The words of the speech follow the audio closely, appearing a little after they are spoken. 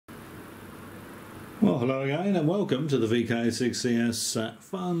Well, hello again and welcome to the VK6CS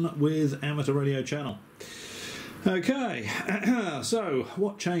Fun with Amateur Radio channel. Okay, so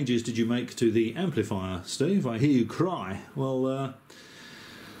what changes did you make to the amplifier, Steve? I hear you cry. Well,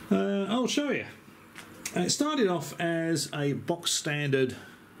 I'll show you. It started off as a box standard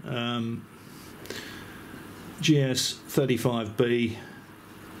GS-35B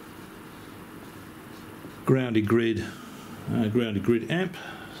grounded grid amp.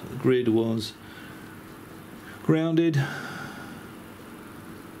 So the grid was grounded,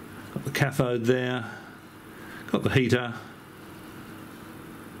 got the cathode there, got the heater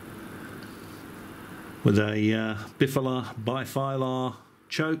with a bifilar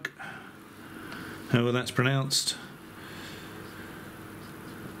choke, however that's pronounced.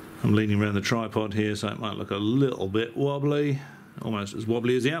 I'm leaning around the tripod here so it might look a little bit wobbly, almost as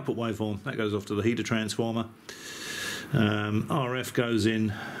wobbly as the output waveform. That goes off to the heater transformer. RF goes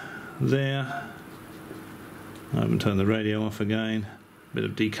in there. I haven't turned the radio off again. Bit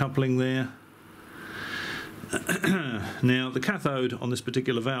of decoupling there. Now the cathode on this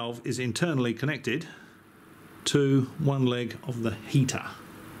particular valve is internally connected to one leg of the heater,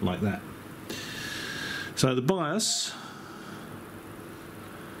 like that. So the bias,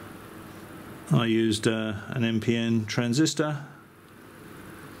 I used an NPN transistor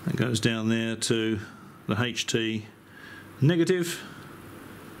that goes down there to the HT negative.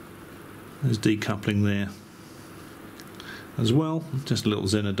 There's decoupling there as well, just a little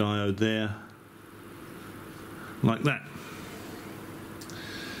Zener diode there, like that.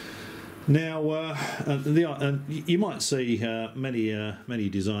 Now you might see many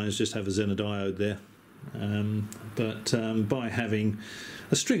designs just have a Zener diode there, but by having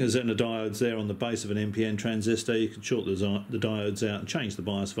a string of Zener diodes there on the base of an NPN transistor, you can short the diodes out and change the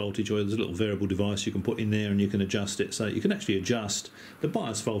bias voltage, or there's a little variable device you can put in there and you can adjust it. So you can actually adjust the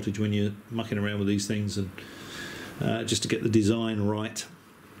bias voltage when you're mucking around with these things, and just to get the design right.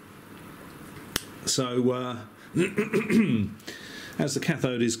 So as the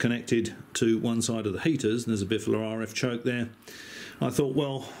cathode is connected to one side of the heaters, and there's a bifilar RF choke there, I thought,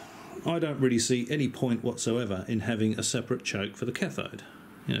 well, I don't really see any point whatsoever in having a separate choke for the cathode,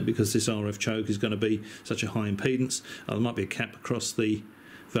 you know, because this RF choke is going to be such a high impedance. There might be a cap across the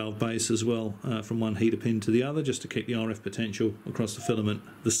valve base as well, from one heater pin to the other, just to keep the RF potential across the filament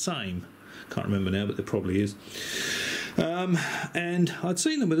the same. Can't remember now, but there probably is. And I'd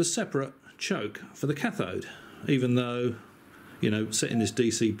seen them with a separate choke for the cathode, even though, you know, setting this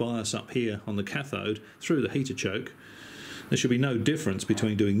DC bias up here on the cathode through the heater choke, there should be no difference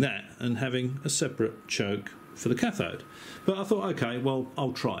between doing that and having a separate choke for the cathode. But I thought, okay, well,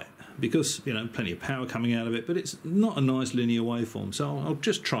 I'll try it, because, you know, plenty of power coming out of it, but it's not a nice linear waveform, so I'll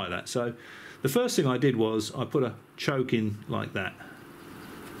just try that. So the first thing I did was I put a choke in like that,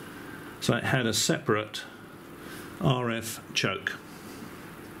 so it had a separate RF choke.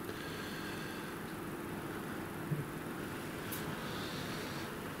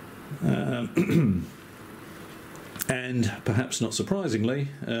 And perhaps not surprisingly,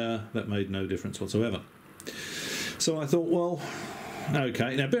 that made no difference whatsoever. So I thought, well,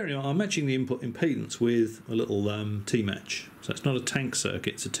 okay, now bearing in mind I'm matching the input impedance with a little T-match, so it's not a tank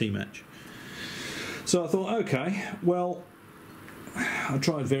circuit, it's a T-match. So I thought, okay, well, I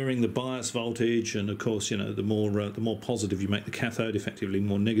tried varying the bias voltage, and of course, you know, the more positive you make the cathode, effectively the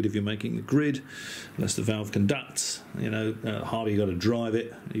more negative you're making the grid, less the valve conducts. You know, the harder you got to drive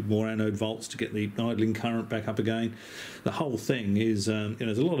it, need more anode volts to get the idling current back up again. The whole thing is, you know,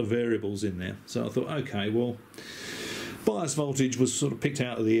 there's a lot of variables in there. So I thought, okay, well, bias voltage was sort of picked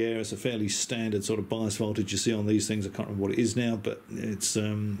out of the air. It's a fairly standard sort of bias voltage you see on these things. I can't remember what it is now, but it's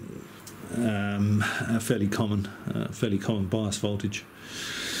a fairly common bias voltage.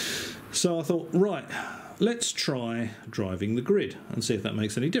 So I thought, right, let's try driving the grid and see if that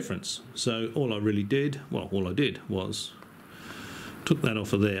makes any difference. So all I did was took that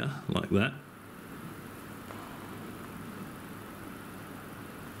off of there like that,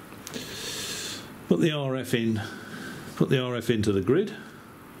 put the RF into the grid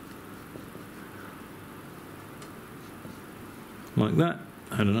like that,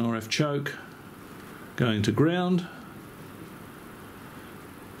 and an RF choke going to ground,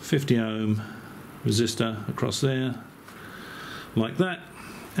 50 ohm resistor across there like that,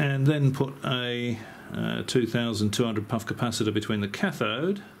 and then put a 2200 puff capacitor between the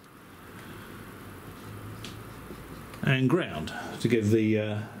cathode and ground to give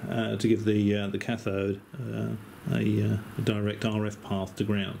the cathode a direct RF path to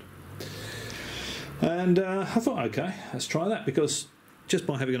ground. And I thought, okay, let's try that, because just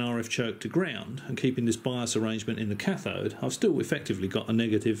by having an RF choke to ground and keeping this bias arrangement in the cathode, I've still effectively got a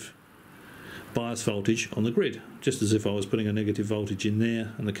negative bias voltage on the grid, just as if I was putting a negative voltage in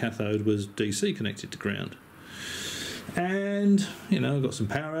there and the cathode was DC connected to ground. And, you know, got some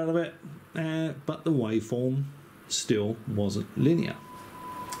power out of it, but the waveform still wasn't linear.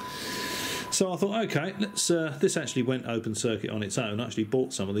 So I thought, okay, let's. This actually went open circuit on its own. I actually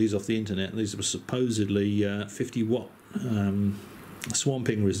bought some of these off the internet. These were supposedly 50 watt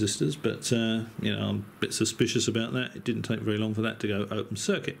swamping resistors, but you know, I'm a bit suspicious about that. It didn't take very long for that to go open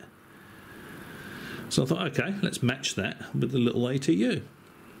circuit. So I thought, okay, let's match that with the little ATU.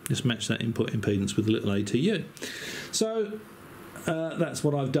 Let's match that input impedance with the little ATU. So that's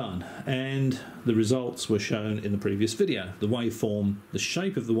what I've done, and the results were shown in the previous video. The waveform, the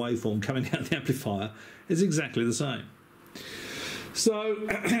shape of the waveform coming out of the amplifier is exactly the same. So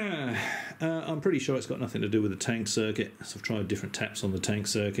I'm pretty sure it's got nothing to do with the tank circuit. So I've tried different taps on the tank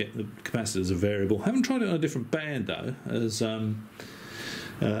circuit. The capacitors are variable. I haven't tried it on a different band though, as Al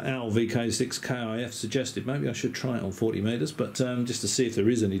VK6KIF suggested. Maybe I should try it on 40 meters, but just to see if there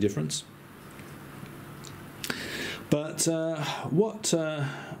is any difference. But what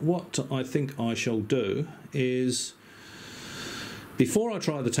I think I shall do is, before I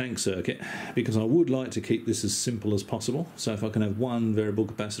try the tank circuit, because I would like to keep this as simple as possible, so if I can have one variable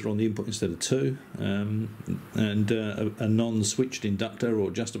capacitor on the input instead of two, and a non-switched inductor or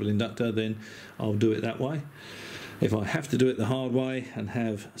adjustable inductor, then I'll do it that way. If I have to do it the hard way and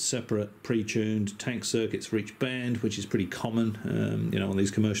have separate pre-tuned tank circuits for each band, which is pretty common, you know, on these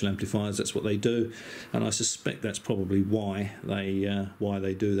commercial amplifiers, that's what they do, and I suspect that's probably why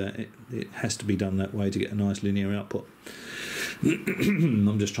they do that. It has to be done that way to get a nice linear output.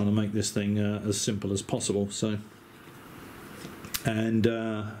 I'm just trying to make this thing as simple as possible. So, and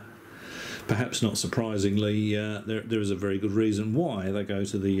perhaps not surprisingly, there is a very good reason why they go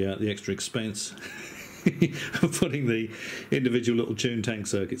to the extra expense of putting the individual little tune tank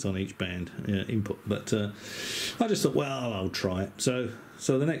circuits on each band input. But I just thought, well, I'll try it. So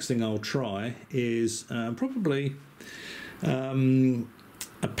the next thing I'll try is probably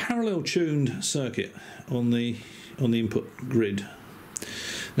a parallel tuned circuit on the input grid.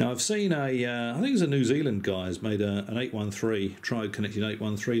 Now I've seen I think it's a New Zealand guy has made an 813 tri-connected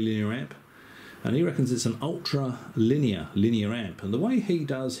 813 linear amp, and he reckons it's an ultra linear amp. And the way he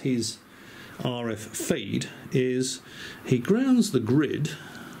does his RF feed is he grounds the grid,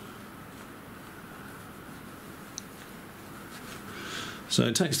 so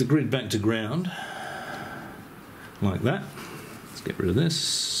it takes the grid back to ground like that. Let's get rid of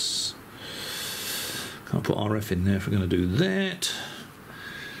this. Can't put RF in there if we're going to do that.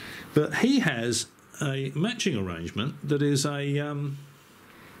 But he has a matching arrangement that is it's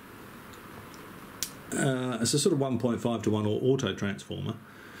a sort of 1.5 to 1 auto transformer.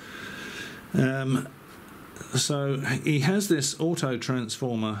 So he has this auto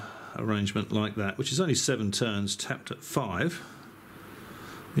transformer arrangement like that, which is only 7 turns tapped at 5.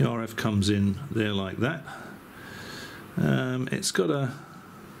 The RF comes in there like that. It's got a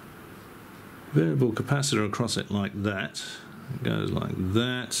variable capacitor across it like that. It goes like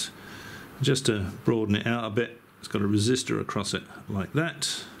that. Just to broaden it out a bit, it's got a resistor across it like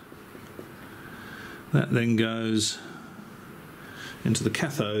that. That then goes into the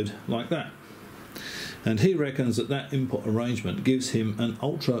cathode like that. And he reckons that input arrangement gives him an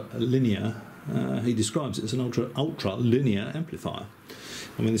ultra linear, he describes it as an ultra linear amplifier.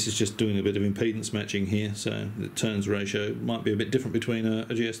 I mean, this is just doing a bit of impedance matching here, so the turns ratio might be a bit different between a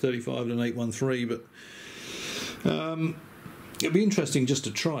GS-35 and an 813, but it'd be interesting just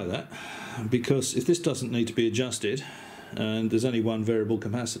to try that, because if this doesn't need to be adjusted and there's only one variable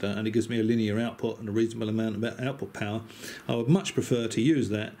capacitor and it gives me a linear output and a reasonable amount of output power, I would much prefer to use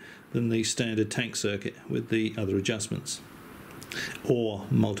that than the standard tank circuit with the other adjustments, or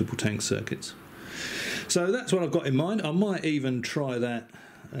multiple tank circuits. So that's what I've got in mind. I might even try that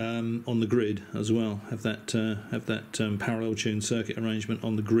on the grid as well. Have that parallel tuned circuit arrangement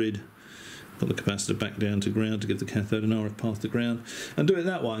on the grid. Put the capacitor back down to ground to give the cathode an RF path to ground, and do it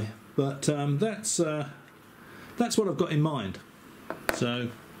that way. But that's what I've got in mind. So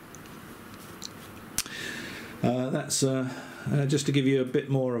that's just to give you a bit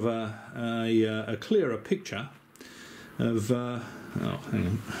more of a clearer picture of. Oh, hang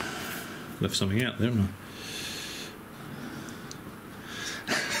on, left something out there, haven't I?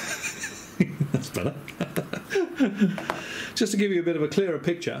 That's better. Just to give you a bit of a clearer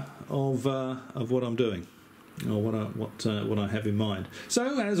picture of what I'm doing, or what I have in mind.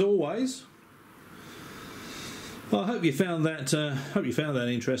 So, as always, I hope you found that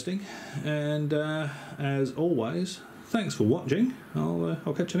interesting. And as always, thanks for watching.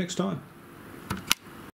 I'll catch you next time.